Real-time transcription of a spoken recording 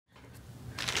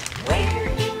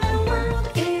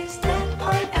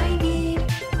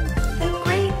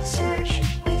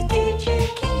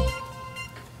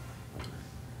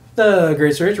The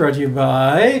Great Search brought to you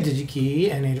by DigiKey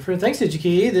and Adafruit. Thanks,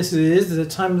 DigiKey. This is the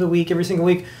time of the week, every single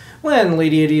week, when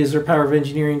Lady Ada uses her power of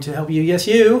engineering to help you, yes,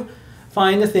 you,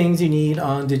 find the things you need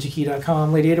on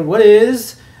digikey.com. Lady Ada, what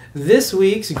is this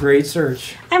week's Great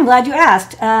Search? I'm glad you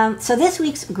asked. So this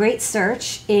week's Great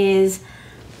Search is,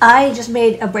 I just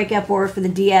made a breakout board for the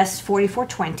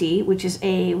DS4420, which is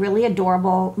a really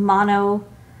adorable mono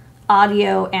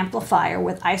audio amplifier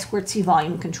with I2C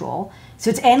volume control. So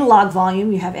it's analog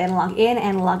volume, you have analog in,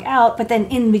 analog out, but then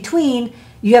in between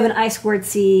you have an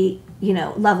I2C,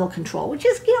 level control, which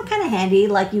is, kind of handy.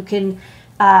 Like you can,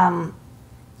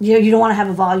 you don't want to have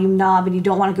a volume knob and you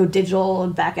don't want to go digital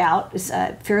and back out. It's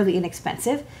fairly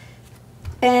inexpensive.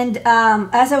 And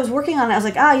as I was working on it, I was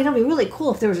like, it'd be really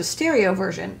cool if there was a stereo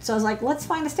version. So I was like, let's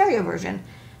find a stereo version.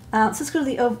 So let's go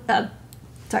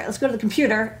to the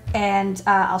computer, and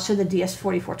I'll show the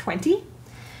DS4420.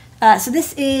 So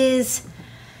this is,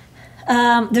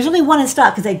 there's only one in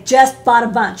stock because I just bought a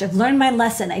bunch. I've learned my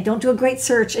lesson. I don't do a Great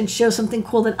Search and show something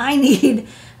cool that I need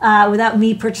without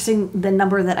me purchasing the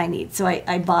number that I need. So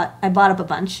I bought up a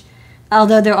bunch,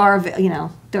 although there are,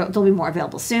 there'll be more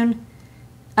available soon.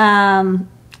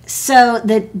 So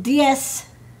the DS,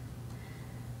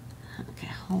 okay,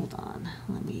 hold on.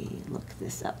 Let me look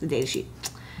this up, the data sheet.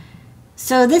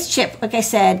 So this chip, like I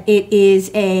said, it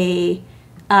is a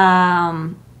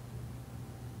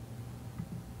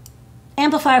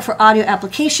amplifier for audio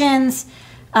applications.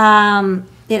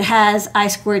 It has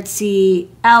I2C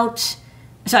out,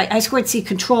 I2C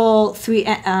control, 3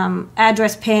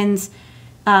 address pins,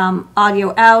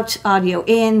 audio out, audio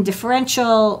in,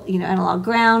 differential, analog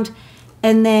ground.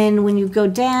 And then when you go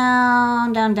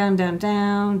down,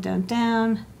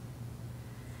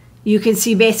 you can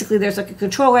see basically there's like a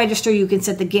control register. You can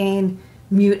set the gain,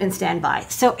 mute, and standby.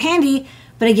 So handy,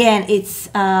 but again,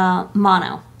 it's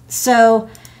mono. So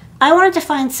I wanted to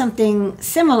find something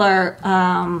similar,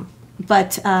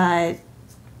 but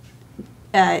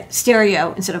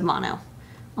stereo instead of mono.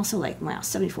 Also like, wow,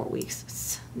 74 weeks.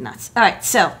 It's nuts. All right,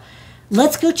 so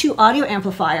let's go to audio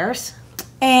amplifiers.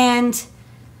 And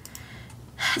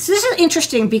so this is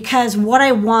interesting because what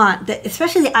I want,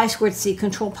 especially the I2C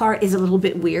control part, is a little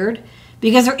bit weird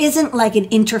because there isn't like an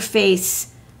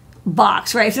interface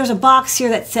box, right? If there's a box here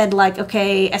that said like,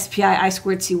 okay, SPI,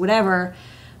 I2C, whatever,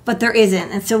 but there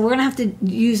isn't. And so we're gonna have to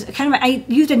use I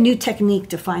used a new technique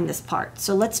to find this part.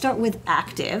 So let's start with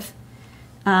active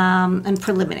and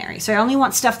preliminary. So I only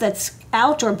want stuff that's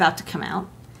out or about to come out.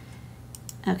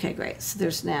 Okay, great. So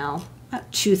there's now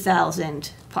about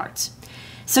 2,000 parts.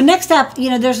 So next up,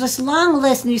 there's this long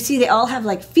list, and you see they all have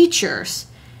like features.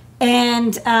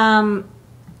 And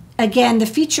again, the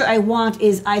feature I want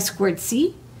is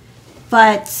I2C,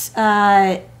 but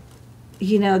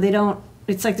they don't.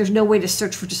 It's like there's no way to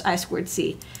search for just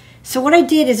I2C. So what I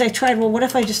did is I tried, well, what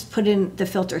if I just put in the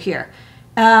filter here?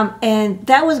 And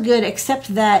that was good,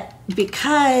 except that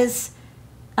because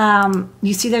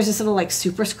you see there's this little like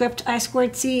superscript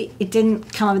I2C, it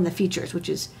didn't come up in the features, which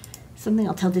is something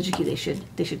I'll tell DigiKey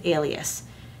they should alias.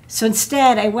 So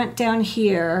instead, I went down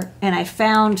here and I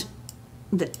found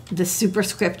the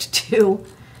superscript 2,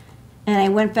 and I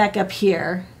went back up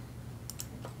here,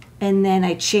 and then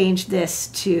I changed this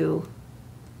to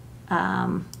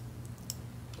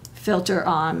filter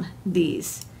on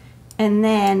these. And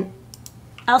then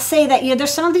I'll say that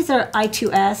there's some of these that are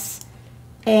I2S,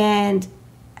 and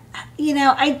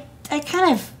I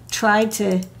kind of tried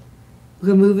to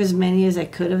remove as many as I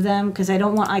could of them because I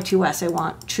don't want I2S. I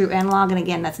want true analog, and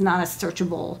again, that's not a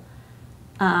searchable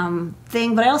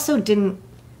thing. But I also I kind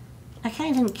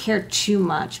of didn't care too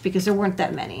much because there weren't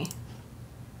that many.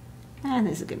 And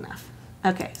this is good enough.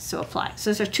 Okay, so apply.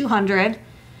 So those are 200.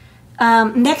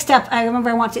 Next up, I remember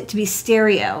I want it to be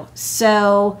stereo.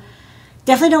 So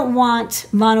definitely don't want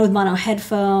mono with mono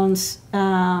headphones.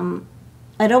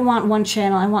 I don't want one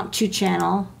channel. I want 2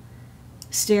 channel.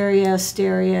 Stereo,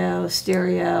 stereo,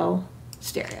 stereo,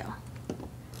 stereo.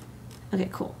 Okay,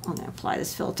 cool. I'm going to apply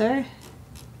this filter.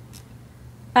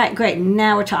 All right, great.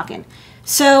 Now we're talking.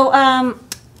 So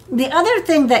the other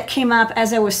thing that came up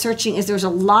as I was searching is there's a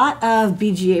lot of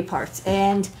BGA parts.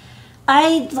 And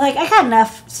I got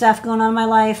enough stuff going on in my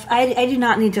life. I do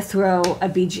not need to throw a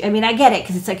BGA. I mean, I get it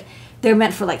because it's like they're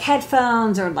meant for like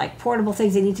headphones or like portable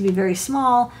things. They need to be very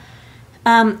small.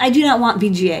 I do not want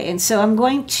BGA, and so I'm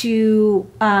going to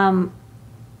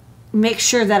make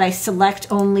sure that I select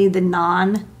only the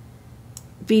non-BGA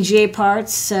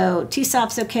parts. So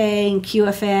TSOP's okay, and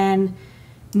QFN,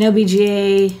 no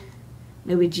BGA,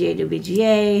 no BGA, no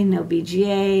BGA, no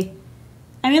BGA.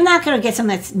 I mean, I'm not going to get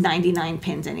something that's 99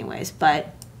 pins anyways,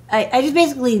 but I just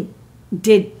basically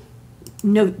did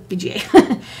no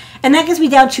BGA. And that gets me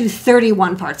down to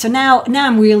 31 parts. So now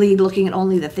I'm really looking at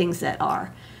only the things that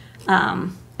are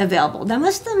available. Now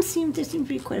most of them there seem to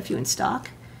be quite a few in stock.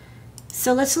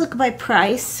 So let's look by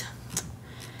price.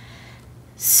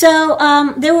 So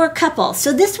there were a couple.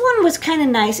 So this one was kind of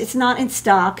nice. It's not in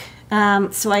stock.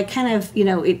 So I kind of,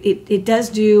 it does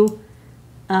do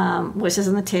what it says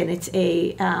on the tin. It's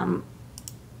a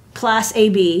Class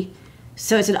AB.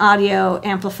 So it's an audio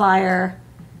amplifier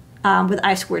with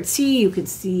I2C. You can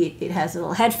see it has a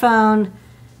little headphone,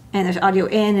 and there's audio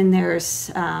in, and there's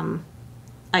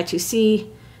I2C.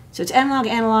 So it's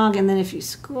analog, and then if you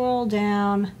scroll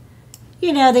down,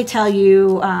 they tell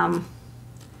you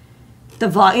the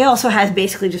volume. It also has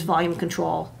basically just volume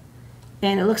control,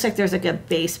 and it looks like there's like a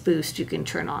bass boost you can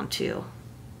turn on too.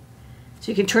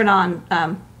 So you can turn on,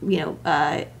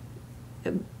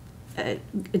 a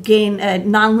gain, a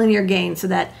nonlinear gain, so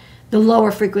that the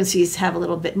lower frequencies have a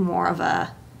little bit more of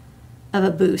a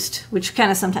boost, which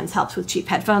kind of sometimes helps with cheap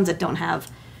headphones that don't have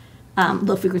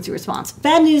low frequency response.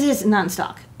 Bad news is not in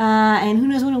stock, and who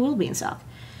knows when it will be in stock.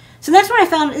 So that's where I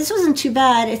found this wasn't too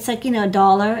bad. It's like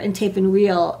 $1 in tape and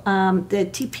reel. The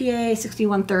TPA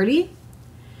 6130.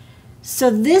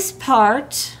 So this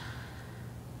part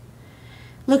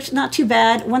looked not too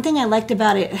bad. One thing I liked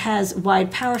about it has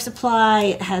wide power supply.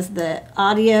 It has the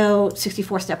audio,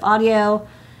 64-step audio,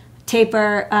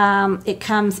 taper. It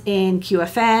comes in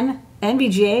QFN and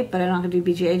BGA, but I'm not going to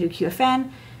do BGA, I do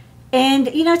QFN. And,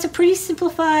 it's a pretty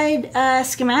simplified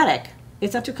schematic.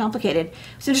 It's not too complicated.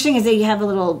 What's interesting is that you have a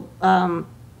little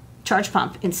charge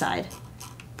pump inside,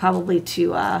 probably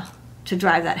to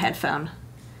drive that headphone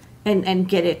and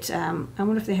get it. I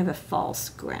wonder if they have a false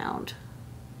ground.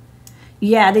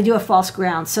 Yeah, they do a false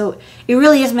ground. So it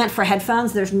really is meant for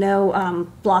headphones. There's no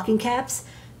blocking caps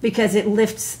because it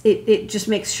lifts, it just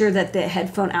makes sure that the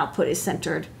headphone output is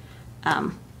centered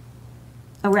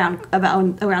around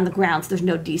the ground. So there's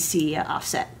no DC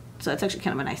offset. So it's actually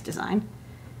kind of a nice design.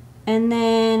 And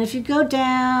then if you go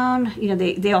down,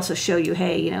 they also show you,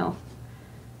 hey,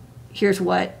 here's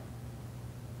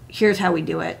how we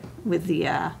do it with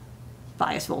the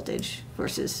bias voltage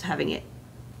versus having it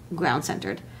ground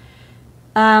centered.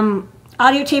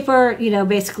 Audio taper,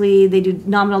 basically they do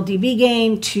nominal dB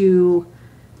gain to,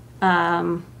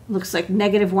 looks like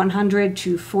 -100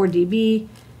 to 4 dB.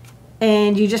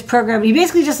 And you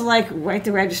basically just write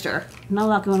the register. Not a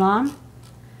lot going on.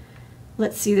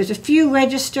 Let's see, there's a few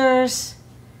registers.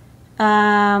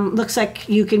 Looks like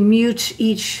you can mute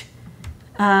each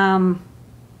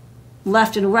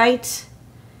left and right,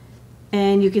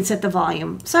 and you can set the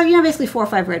volume. So, basically 4 or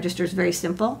 5 registers, very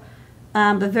simple,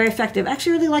 but very effective. I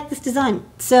actually really like this design.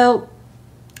 So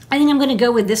I think I'm going to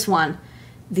go with this one.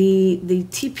 The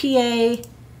TPA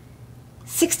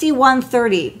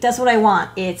 6130. That's what I want.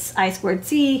 It's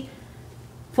I2C,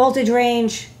 voltage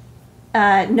range,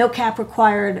 no cap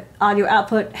required, audio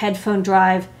output, headphone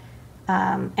drive,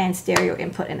 and stereo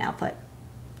input and output.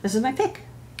 This is my pick.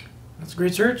 That's a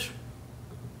great search.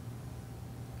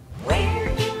 Wait.